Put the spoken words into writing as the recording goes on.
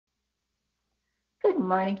Good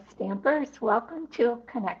morning, Stampers. Welcome to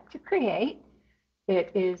Connect to Create. It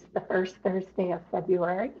is the first Thursday of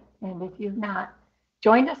February, and if you've not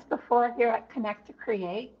joined us before here at Connect to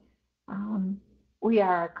Create, we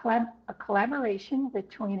are a collaboration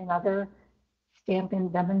between another stamping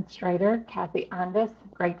demonstrator, Kathy Ondas,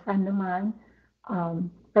 a great friend of mine,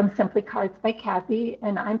 from Simply Cards by Kathy,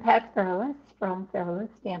 and I'm Pat Fairless from Fairless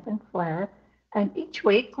Stamp and Flair. And each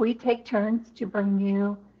week we take turns to bring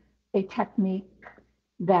you a technique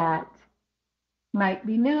that might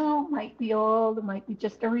be new, might be old, might be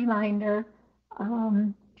just a reminder,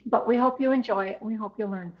 but we hope you enjoy it. We hope you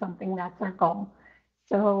learn something. That's our goal.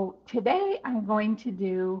 So today I'm going to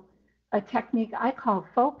do a technique I call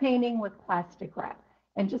faux painting with plastic wrap.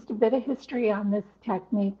 And just a bit of history on this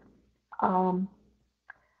technique.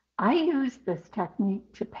 I used this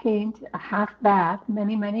technique to paint a half bath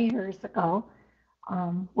many years ago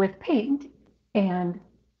with paint and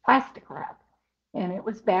plastic wrap. And it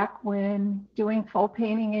was back when doing faux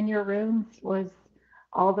painting in your rooms was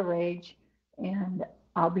all the rage. And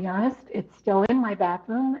I'll be honest, it's still in my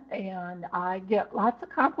bathroom, and I get lots of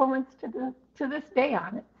compliments to this day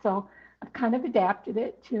on it. So I've kind of adapted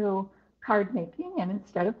it to card making, and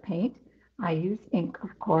instead of paint, I use ink,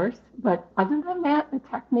 of course. But other than that, the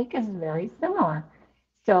technique is very similar.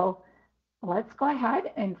 So let's go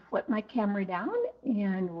ahead and flip my camera down,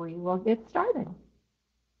 and we will get started.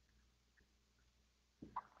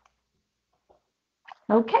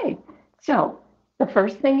 Okay, so the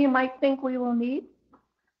first thing you might think we will need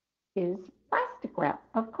is plastic wrap,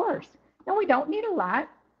 of course. Now we don't need a lot,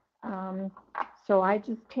 so I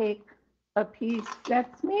just take a piece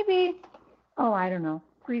that's maybe, I don't know,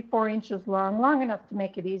 3-4 inches long enough to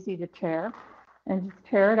make it easy to tear, and just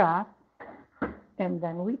tear it off, and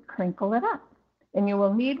then we crinkle it up. And you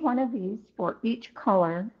will need one of these for each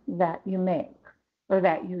color that you make or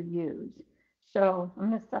that you use. So I'm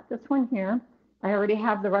going to set this one here. I already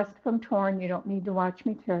have the rest of them torn. You don't need to watch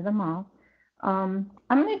me tear them all. I'm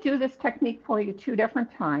going to do this technique for you 2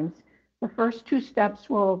 different times. The first 2 steps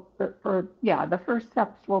will, the first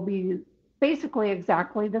steps will be basically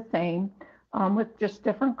exactly the same with just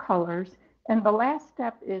different colors. And the last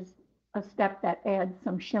step is a step that adds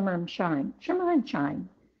some shimmer and shine,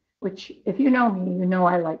 which if you know me, you know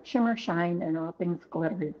I like shimmer, shine, and all things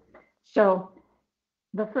glittery. So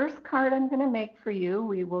the first card I'm going to make for you,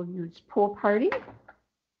 we will use Pool Party,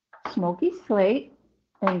 Smoky Slate,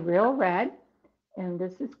 and Real Red. And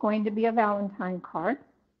this is going to be a Valentine card.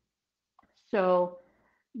 So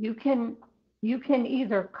you can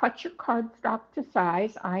either cut your cardstock to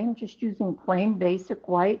size. I am just using plain basic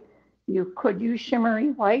white. You could use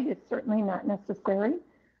shimmery white. It's certainly not necessary.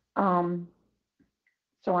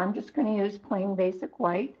 So I'm just going to use plain basic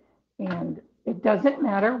white. And it doesn't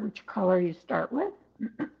matter which color you start with.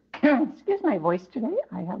 Excuse my voice today.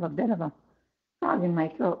 I have a bit of a frog in my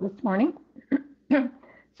throat this morning.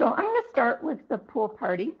 So I'm going to start with the Pool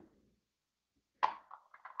Party.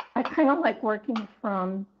 I kind of like working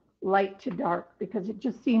from light to dark because it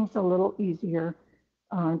just seems a little easier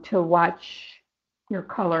to watch your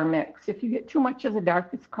color mix. If you get too much of the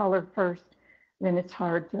darkest color first, then it's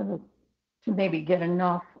hard to maybe get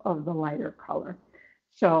enough of the lighter color.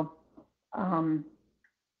 So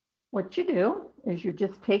what you do is you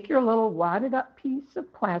just take your little wadded up piece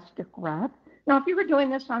of plastic wrap. Now, if you were doing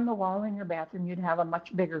this on the wall in your bathroom, you'd have a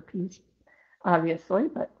much bigger piece, obviously,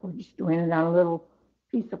 but we're just doing it on a little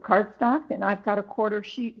piece of cardstock, and I've got a 1/4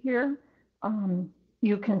 sheet here.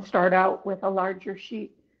 You can start out with a larger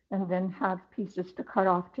sheet and then have pieces to cut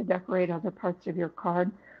off to decorate other parts of your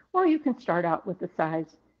card, or you can start out with the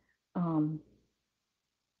size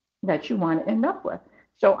that you want to end up with.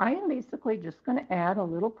 So I am basically just going to add a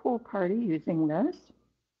little Pool Party using this.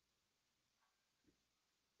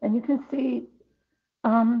 And you can see,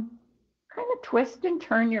 kind of twist and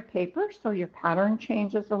turn your paper so your pattern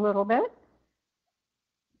changes a little bit.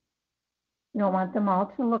 You don't want them all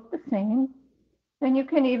to look the same. Then you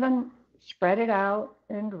can even spread it out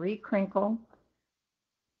and recrinkle.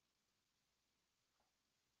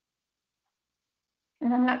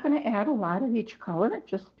 And I'm not going to add a lot of each color,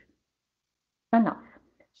 just enough.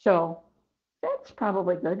 So that's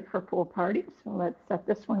probably good for Pool Party. So let's set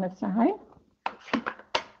this one aside.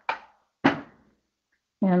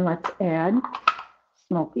 And let's add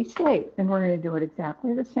Smoky Slate. And we're going to do it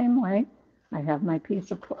exactly the same way. I have my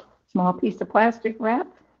small piece of plastic wrap,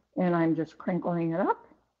 and I'm just crinkling it up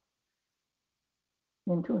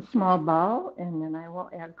into a small ball, and then I will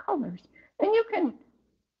add colors. And you can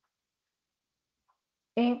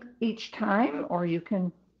ink each time, or you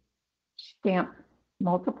can stamp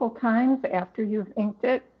multiple times after you've inked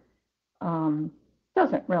it.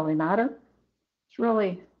 Doesn't really matter. It's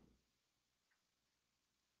really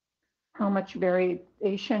how much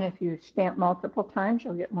variation. If you stamp multiple times,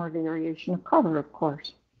 you'll get more variation of color, of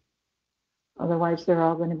course. Otherwise, they're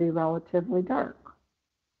all going to be relatively dark.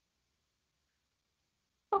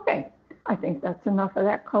 Okay, I think that's enough of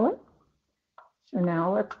that color. So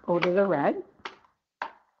now let's go to the red.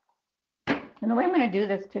 And the way I'm going to do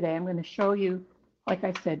this today, I'm going to show you, like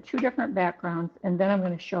I said, 2 different backgrounds, and then I'm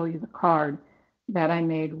going to show you the card that I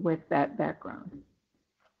made with that background.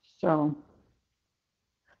 So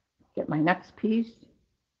get my next piece,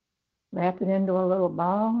 wrap it into a little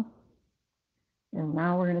ball, and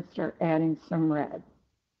now we're going to start adding some red.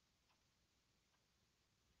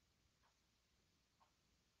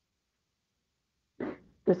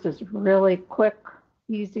 This is really quick,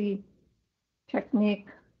 easy technique.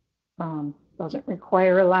 Doesn't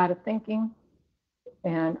require a lot of thinking.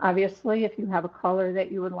 And obviously, if you have a color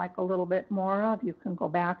that you would like a little bit more of, you can go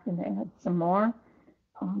back and add some more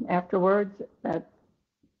afterwards. That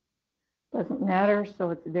doesn't matter.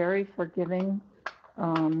 So it's very forgiving.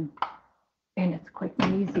 And it's quick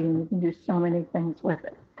and easy, and you can do so many things with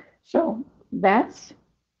it. So that's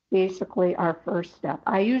basically our first step.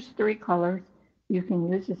 I use 3 colors. You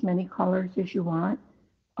can use as many colors as you want.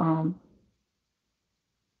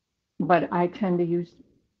 But I tend to use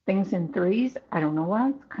things in 3s. I don't know why.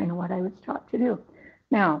 It's kind of what I was taught to do.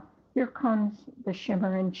 Now, here comes the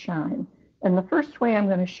shimmer and shine. And the first way I'm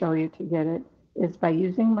going to show you to get it is by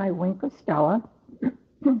using my Wink of Stella.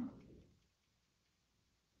 And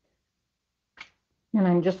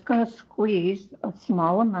I'm just going to squeeze a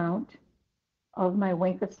small amount of my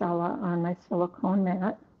Wink of Stella on my silicone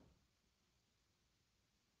mat.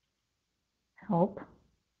 Help.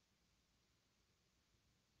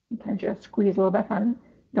 You can just squeeze a little bit harder.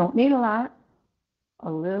 Don't need a lot.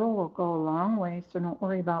 A little will go a long way, so don't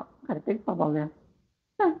worry about, got a big bubble there.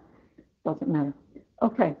 Doesn't matter.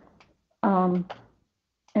 Okay. And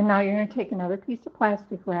now you're going to take another piece of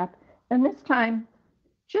plastic wrap, and this time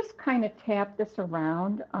just kind of tap this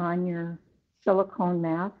around on your silicone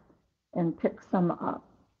mat and pick some up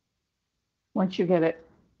once you get it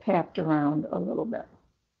tapped around a little bit.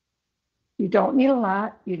 You don't need a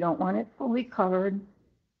lot. You don't want it fully covered.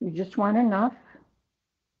 You just want enough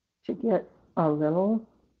to get a little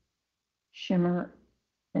shimmer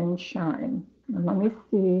and shine. And let me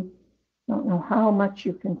see. Don't know how much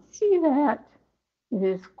you can see that. It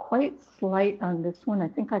is quite slight on this one. I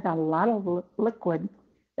think I got a lot of liquid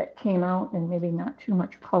that came out and maybe not too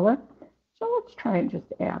much color. So let's try and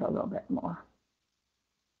just add a little bit more.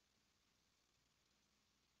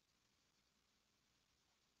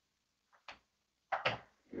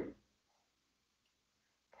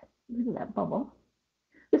 Look at that bubble.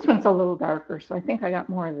 This one's a little darker, so I think I got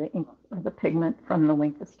more of the ink or the pigment from the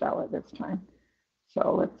Wink of Stella this time.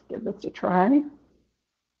 So let's give this a try.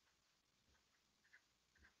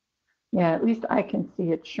 Yeah, at least I can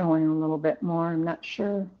see it showing a little bit more. I'm not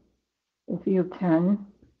sure if you can.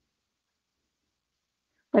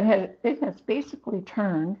 But it has basically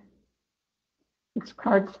turned its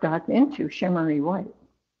cardstock into shimmery white.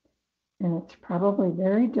 And it's probably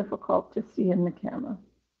very difficult to see in the camera.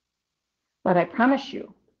 But I promise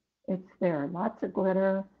you, it's there. Lots of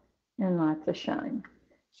glitter and lots of shine.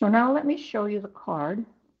 So now let me show you the card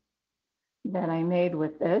that I made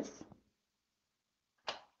with this.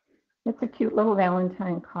 It's a cute little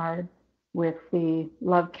Valentine card with the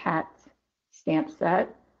Love Cats stamp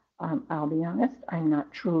set. I'll be honest, I'm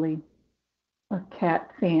not truly a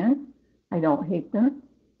cat fan. I don't hate them,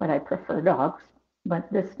 but I prefer dogs.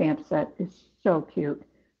 But this stamp set is so cute.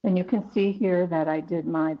 And you can see here that I did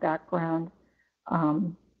my background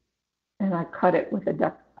and I cut it with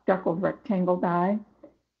a deckled rectangle die.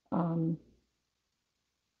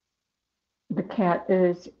 The cat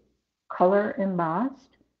is color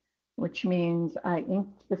embossed, which means I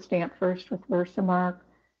inked the stamp first with Versamark,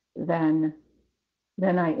 then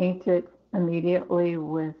I inked it immediately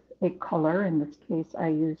with a color. In this case, I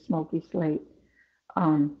used Smoky Slate,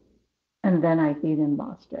 and then I heat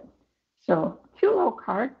embossed it. So cute little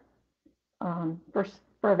card for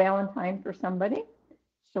a Valentine for somebody.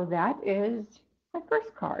 So that is my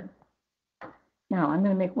first card. Now I'm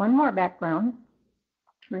going to make one more background.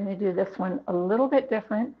 We're going to do this one a little bit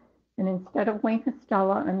different. And instead of Wink of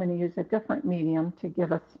Stella, I'm going to use a different medium to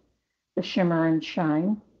give us the shimmer and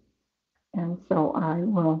shine. And so I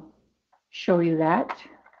will show you that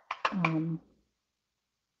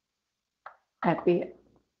at the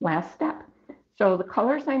last step. So the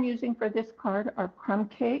colors I'm using for this card are Crumb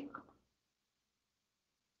Cake,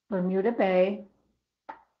 Bermuda Bay,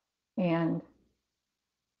 and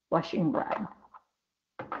Blushing Bride.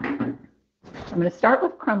 I'm going to start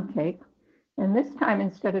with Crumb Cake. And this time,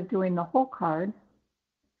 instead of doing the whole card,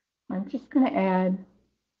 I'm just going to add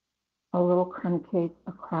a little crumb cake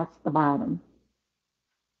across the bottom.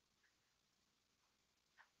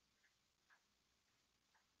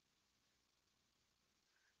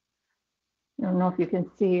 I don't know if you can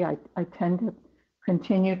see, I tend to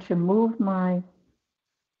continue to move my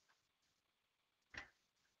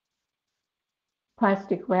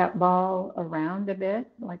plastic wrap ball around a bit,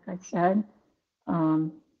 like I said,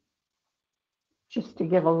 just to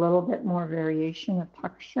give a little bit more variation of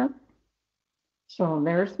texture. So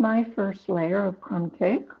there's my first layer of crumb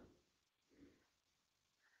cake.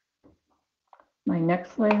 My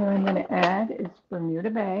next layer I'm going to add is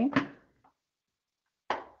Bermuda Bay.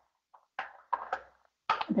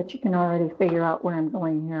 I bet you can already figure out where I'm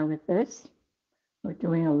going here with this. We're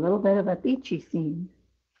doing a little bit of a beachy scene.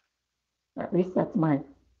 Or at least that's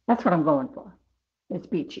what I'm going for. It's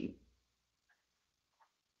beachy.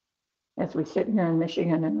 As we sit here in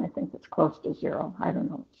Michigan, and I think it's close to 0. I don't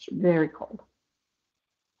know. It's very cold.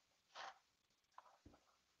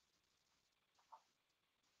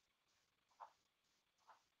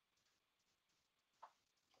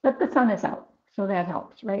 But the sun is out, so that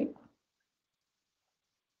helps, right?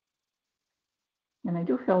 And I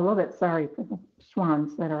do feel a little bit sorry for the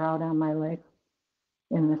swans that are out on my lake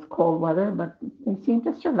in this cold weather, but they seem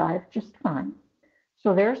to survive just fine.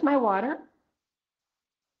 So there's my water.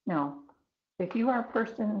 Now, if you are a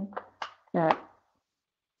person that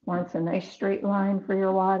wants a nice straight line for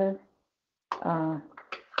your water,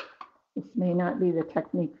 this may not be the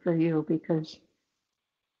technique for you, because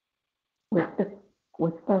with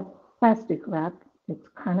the plastic wrap, it's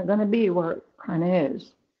kind of going to be where it kind of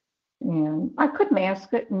is. And I could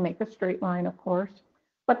mask it and make a straight line, of course,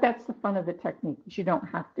 but that's the fun of the technique, is you don't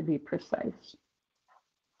have to be precise.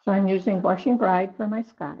 So I'm using Blushing Bride for my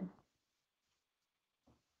sky.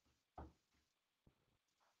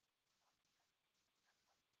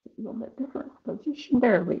 A little bit different position.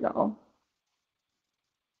 There we go.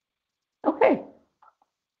 Okay.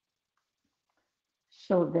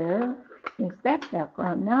 So there is that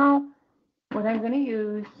background. Now, what I'm going to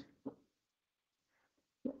use,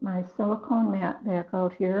 get my silicone mat back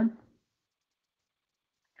out here.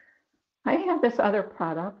 I have this other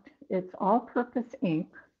product. It's all-purpose ink.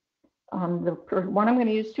 The one I'm going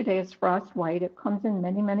to use today is Frost White. It comes in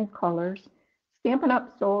many, many colors. Stampin'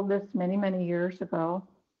 Up! Sold this many, many years ago,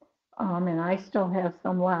 and I still have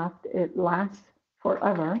some left. It lasts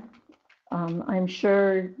forever. I'm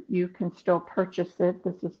sure you can still purchase it.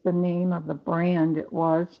 This is the name of the brand it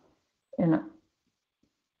was in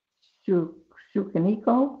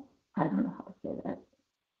Sukaniko. I don't know how to say that.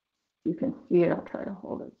 You can see it. I'll try to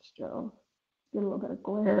hold it still. Get a little bit of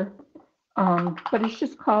glare. But it's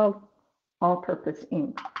just called all-purpose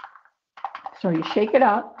ink. So you shake it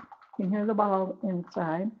up. You can hear the ball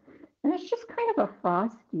inside. And it's just kind of a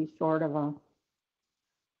frosty sort of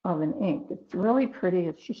an ink. It's really pretty.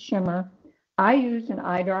 It's just shimmer. I use an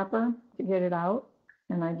eyedropper to get it out.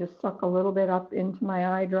 And I just suck a little bit up into my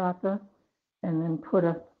eyedropper and then put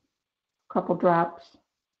a couple drops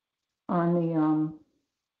on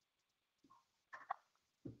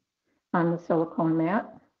the silicone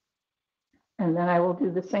mat. And then I will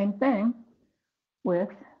do the same thing with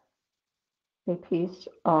a piece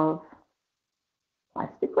of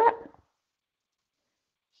plastic wrap.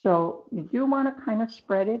 So you do want to kind of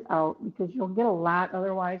spread it out, because you'll get a lot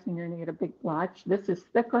otherwise, and you're going to get a big blotch. This is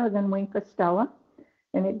thicker than Wink of Stella,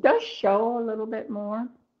 and it does show a little bit more.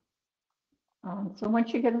 So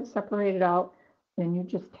once you get it separated out, then you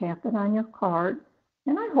just tap it on your card.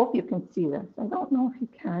 And I hope you can see this. I don't know if you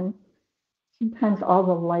can. Sometimes all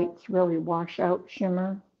the lights really wash out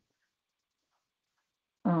shimmer.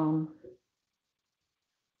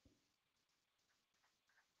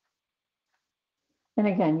 And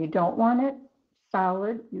again, you don't want it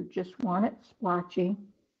solid. You just want it splotchy.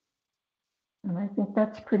 And I think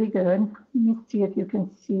that's pretty good. Let me see if you can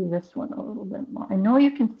see this one a little bit more. I know you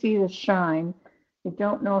can see the shine. I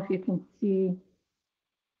don't know if you can see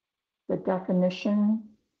the definition.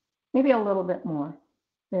 Maybe a little bit more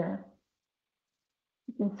there.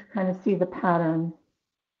 You can kind of see the pattern.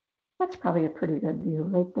 That's probably a pretty good view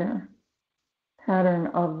right there. Pattern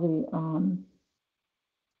of the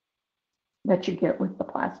that you get with the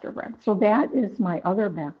plaster wrap. So that is my other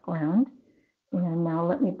background. And now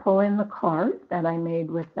let me pull in the card that I made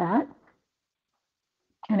with that.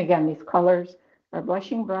 And again, these colors are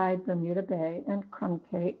Blushing Bride, Bermuda Bay, and Crumb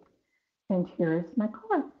Cake. And here is my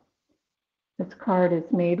card. This card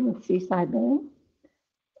is made with Seaside Bay.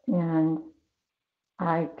 And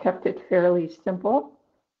I kept it fairly simple.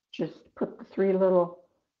 Just put the 3 little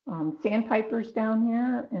sandpipers down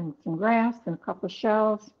here and some grass and a couple of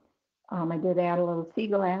shells. I did add a little sea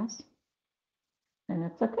glass, and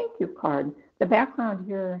it's a thank you card. The background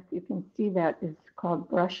here, if you can see that, is called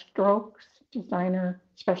Brush Strokes Designer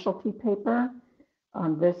Specialty Paper.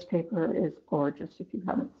 This paper is gorgeous if you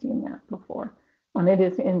haven't seen that before. It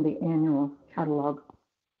is in the annual catalog.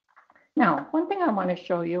 Now, one thing I want to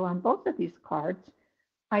show you on both of these cards,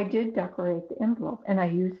 I did decorate the envelope, and I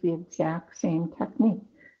used the exact same technique.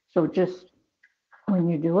 So just when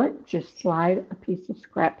you do it, just slide a piece of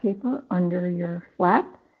scrap paper under your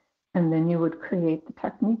flap, and then you would create the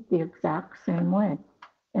technique the exact same way.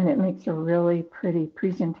 And it makes a really pretty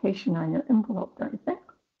presentation on your envelope, don't you think?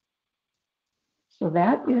 So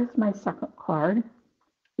that is my second card.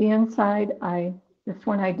 The inside, this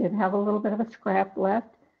one I did have a little bit of a scrap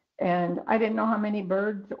left, and I didn't know how many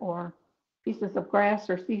birds or pieces of grass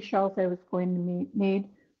or seashells I was going to need.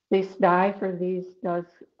 This die for these does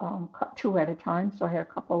cut 2 at a time, so I had a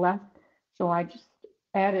couple left. So I just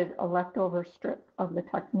added a leftover strip of the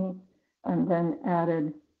technique and then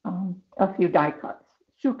added a few die cuts.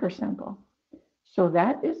 Super simple. So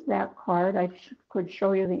that is that card. I could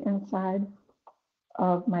show you the inside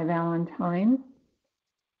of my Valentine.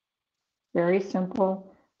 Very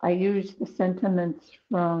simple. I used the sentiments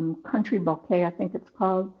from Country Bouquet, I think it's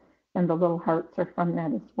called, and the little hearts are from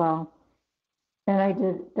that as well. And I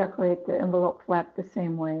did decorate the envelope flap the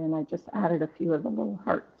same way, and I just added a few of the little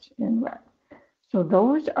hearts in red. So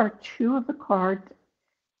those are 2 of the cards,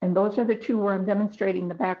 and those are the 2 where I'm demonstrating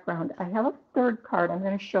the background. I have a third card I'm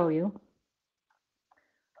going to show you.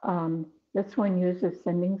 This one uses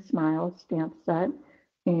Sending Smiles stamp set,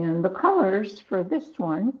 and the colors for this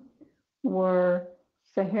one were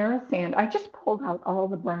Sahara Sand. I just pulled out all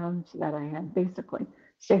the browns that I had, basically.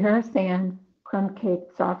 Sahara Sand, Crumb Cake,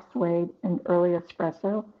 Soft Suede, and Early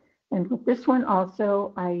Espresso. And with this one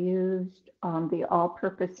also, I used the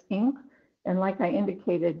all-purpose ink. And like I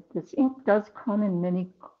indicated, this ink does come in many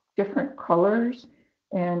different colors.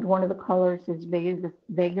 And one of the colors is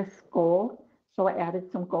Vegas Gold. So I added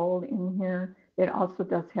some gold in here. It also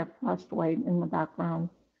does have frost white in the background,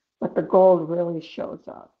 but the gold really shows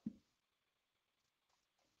up.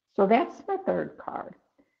 So that's my third card.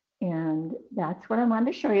 And that's what I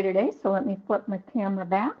wanted to show you today. So let me flip my camera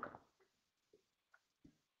back.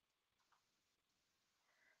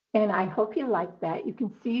 And I hope you like that. You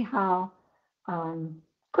can see how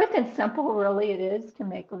quick and simple really it is to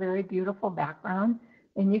make a very beautiful background.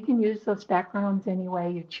 And you can use those backgrounds any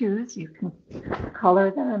way you choose. You can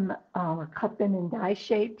color them or cut them in die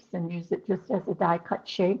shapes and use it just as a die cut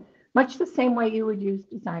shape, much the same way you would use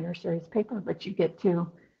designer series paper, but you get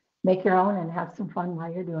to make your own and have some fun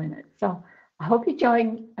while you're doing it. So I hope you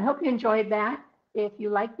enjoyed that. If you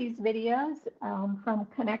like these videos from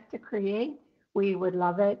Connect to Create, we would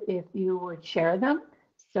love it if you would share them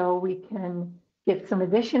so we can get some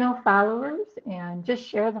additional followers and just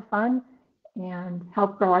share the fun and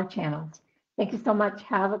help grow our channels. Thank you so much.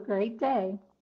 Have a great day.